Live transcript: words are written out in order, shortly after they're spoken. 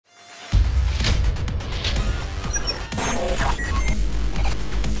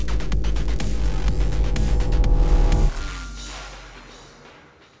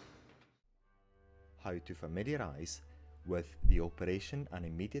familiarize with the operation and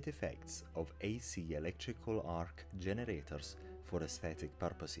immediate effects of AC electrical arc generators for aesthetic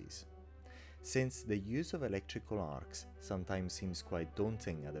purposes. Since the use of electrical arcs sometimes seems quite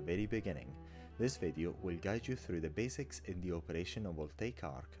daunting at the very beginning, this video will guide you through the basics in the operation of voltaic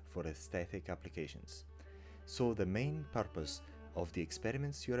arc for aesthetic applications. So the main purpose of the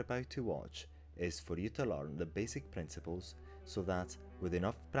experiments you're about to watch is for you to learn the basic principles so that with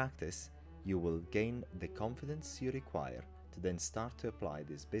enough practice you will gain the confidence you require to then start to apply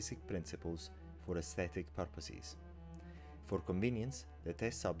these basic principles for aesthetic purposes. For convenience, the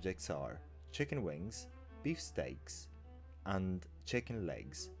test subjects are chicken wings, beef steaks, and chicken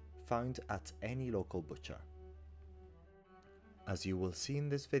legs found at any local butcher. As you will see in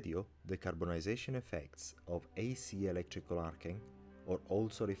this video, the carbonization effects of AC electrical arcing, or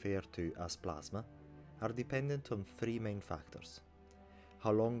also referred to as plasma, are dependent on three main factors: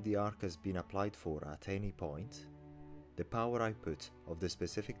 how long the arc has been applied for at any point, the power output of the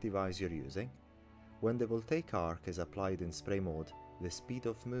specific device you're using, when the voltaic arc is applied in spray mode, the speed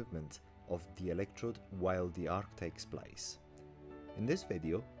of movement of the electrode while the arc takes place. In this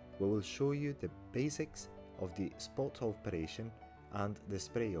video, we will show you the basics of the spot operation and the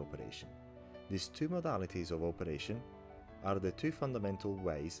spray operation. These two modalities of operation are the two fundamental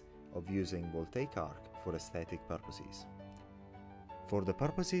ways of using voltaic arc for aesthetic purposes. For the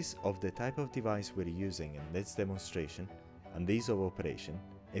purposes of the type of device we're using in this demonstration and these of operation,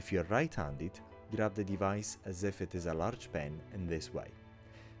 if you're right-handed, grab the device as if it is a large pen in this way.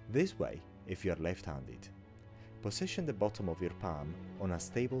 This way, if you're left-handed. Position the bottom of your palm on a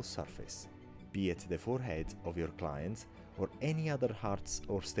stable surface, be it the forehead of your client or any other hard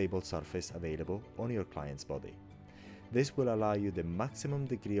or stable surface available on your client's body. This will allow you the maximum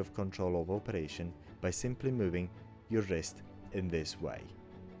degree of control of operation by simply moving your wrist in this way.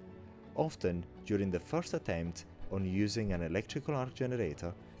 Often, during the first attempt on using an electrical arc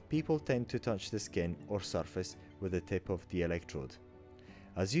generator, people tend to touch the skin or surface with the tip of the electrode.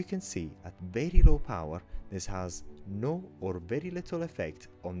 As you can see, at very low power, this has no or very little effect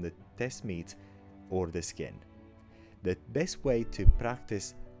on the test meat or the skin. The best way to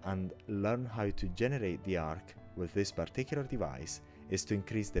practice and learn how to generate the arc with this particular device is to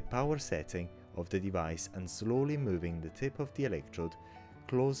increase the power setting of the device and slowly moving the tip of the electrode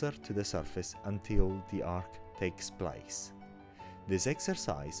closer to the surface until the arc takes place. This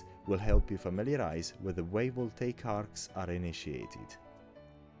exercise will help you familiarize with the way voltaic arcs are initiated.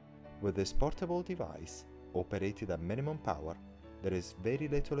 With this portable device, operated at minimum power, there is very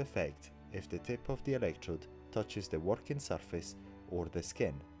little effect if the tip of the electrode touches the working surface or the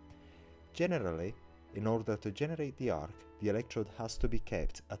skin. Generally, in order to generate the arc, the electrode has to be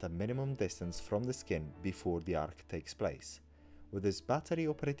kept at a minimum distance from the skin before the arc takes place. With this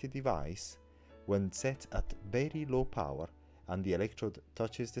battery-operated device, when set at very low power and the electrode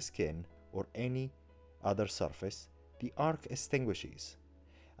touches the skin or any other surface, the arc extinguishes,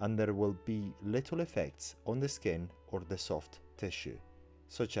 and there will be little effects on the skin or the soft tissue,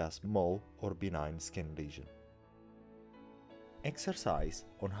 such as mole or benign skin lesion. Exercise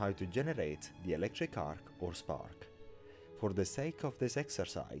on how to generate the electric arc or spark. For the sake of this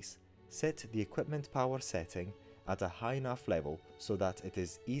exercise, set the equipment power setting at a high enough level so that it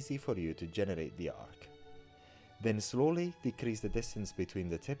is easy for you to generate the arc. Then slowly decrease the distance between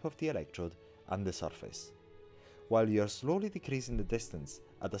the tip of the electrode and the surface. While you are slowly decreasing the distance,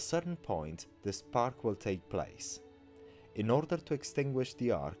 at a certain point the spark will take place. In order to extinguish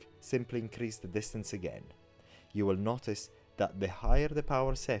the arc, simply increase the distance again. You will notice that the higher the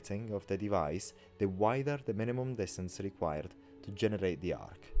power setting of the device, the wider the minimum distance required to generate the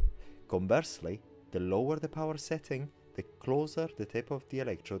arc. Conversely, the lower the power setting, the closer the tip of the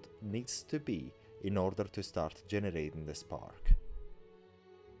electrode needs to be in order to start generating the spark.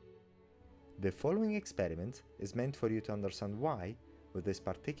 The following experiment is meant for you to understand why, with this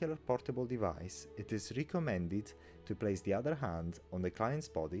particular portable device, it is recommended to place the other hand on the client's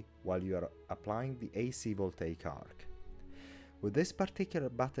body while you are applying the AC voltaic arc. With this particular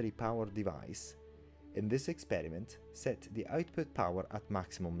battery-powered device, in this experiment, set the output power at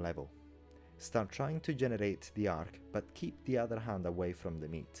maximum level. Start trying to generate the arc, but keep the other hand away from the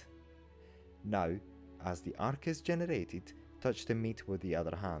meat. Now, as the arc is generated, touch the meat with the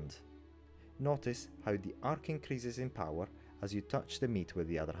other hand. Notice how the arc increases in power as you touch the meat with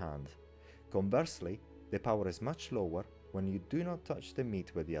the other hand. Conversely, the power is much lower when you do not touch the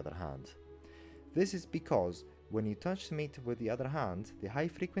meat with the other hand. This is because when you touch the meat with the other hand, the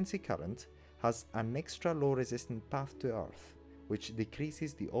high-frequency current has an extra low-resistant path to Earth, which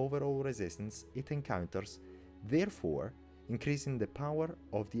decreases the overall resistance it encounters, therefore increasing the power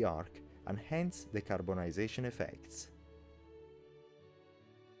of the arc and hence the carbonization effects.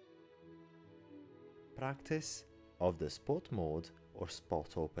 Practice of the spot mode or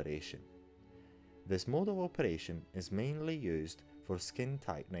spot operation. This mode of operation is mainly used for skin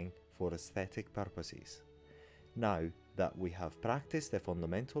tightening for aesthetic purposes. Now that we have practiced a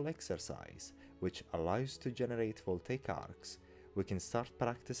fundamental exercise which allows to generate voltaic arcs, we can start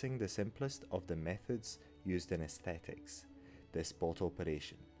practicing the simplest of the methods used in aesthetics, the spot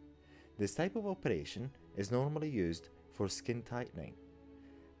operation. This type of operation is normally used for skin tightening.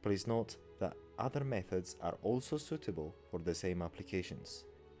 Please note that other methods are also suitable for the same applications.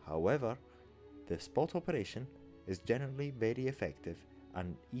 However, the spot operation is generally very effective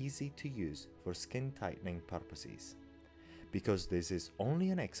and easy to use for skin tightening purposes. Because this is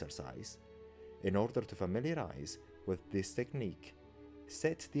only an exercise, in order to familiarize with this technique,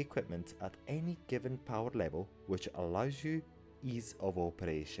 set the equipment at any given power level which allows you ease of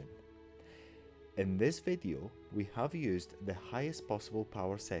operation. In this video, we have used the highest possible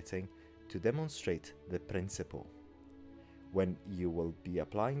power setting to demonstrate the principle. When you will be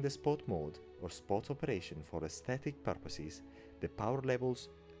applying the spot mode or spot operation for aesthetic purposes, the power levels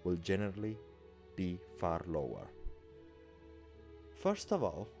will generally be far lower. First of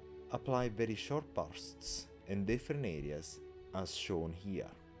all, apply very short bursts in different areas as shown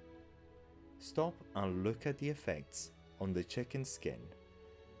here. Stop and look at the effects on the chicken skin.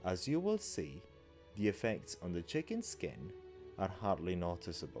 As you will see, the effects on the chicken skin are hardly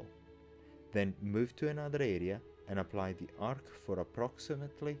noticeable. Then move to another area and apply the arc for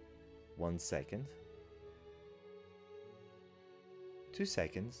approximately 1 second, 2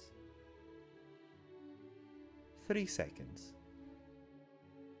 seconds, 3 seconds,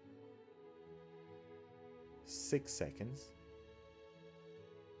 6 seconds,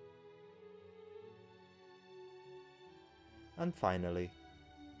 and finally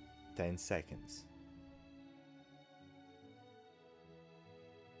 10 seconds.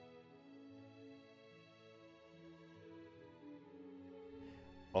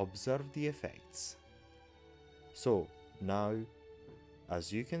 Observe the effects. So now,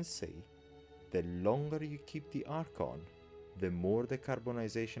 as you can see, the longer you keep the arc on, the more the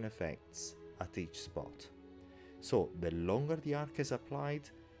carbonization effects at each spot. So the longer the arc is applied,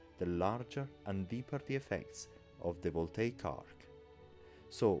 the larger and deeper the effects of the voltaic arc.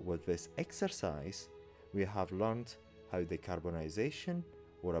 So with this exercise, we have learned how the carbonization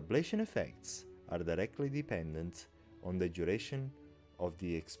or ablation effects are directly dependent on the duration of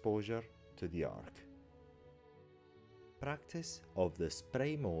the exposure to the arc. Practice of the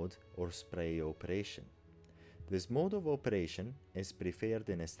spray mode or spray operation. This mode of operation is preferred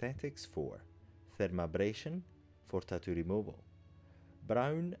in aesthetics for thermabrasion for tattoo removal,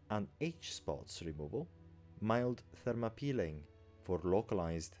 brown and H spots removal, mild thermapeeling for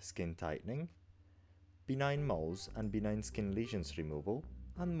localized skin tightening, benign moles and benign skin lesions removal,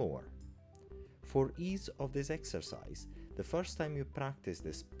 and more. For ease of this exercise, the first time you practice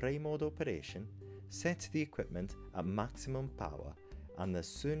the spray mode operation, set the equipment at maximum power, and as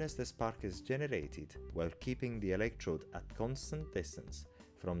soon as the spark is generated while keeping the electrode at constant distance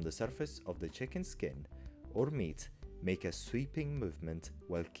from the surface of the chicken skin or meat, make a sweeping movement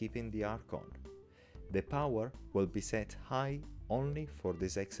while keeping the arc on. The power will be set high only for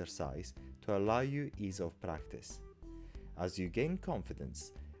this exercise to allow you ease of practice. As you gain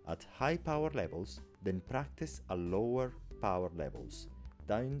confidence at high power levels, then practice at lower power levels,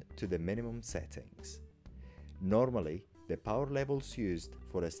 down to the minimum settings. Normally, the power levels used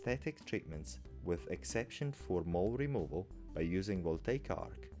for aesthetic treatments, with exception for mole removal by using voltaic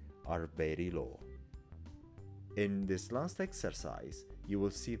arc, are very low. In this last exercise, you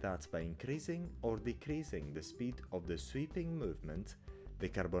will see that by increasing or decreasing the speed of the sweeping movement, the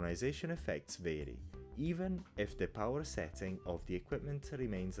carbonization effects vary, even if the power setting of the equipment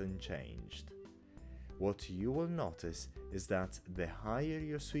remains unchanged. What you will notice is that the higher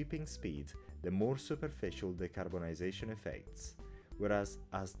your sweeping speed, the more superficial the carbonization effects, whereas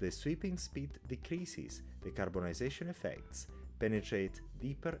as the sweeping speed decreases, the carbonization effects penetrate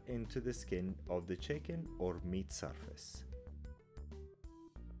deeper into the skin of the chicken or meat surface.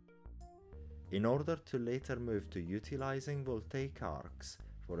 In order to later move to utilizing voltaic arcs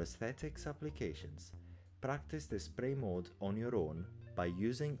for aesthetics applications, practice the spray mode on your own by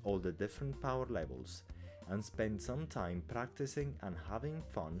using all the different power levels, and spend some time practicing and having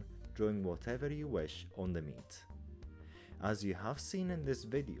fun drawing whatever you wish on the meat. As you have seen in this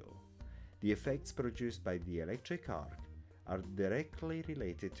video, the effects produced by the electric arc are directly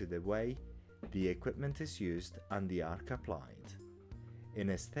related to the way the equipment is used and the arc applied. In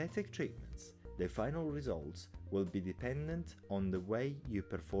aesthetic treatments, The final results will be dependent on the way you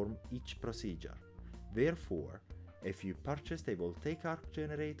perform each procedure. Therefore, if you purchased a voltaic arc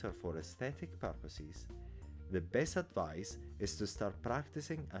generator for aesthetic purposes, the best advice is to start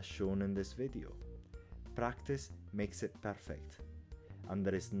practicing as shown in this video. Practice makes it perfect, and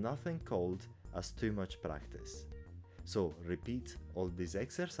there is nothing called as too much practice. So repeat all these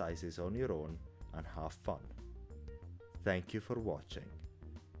exercises on your own and have fun. Thank you for watching.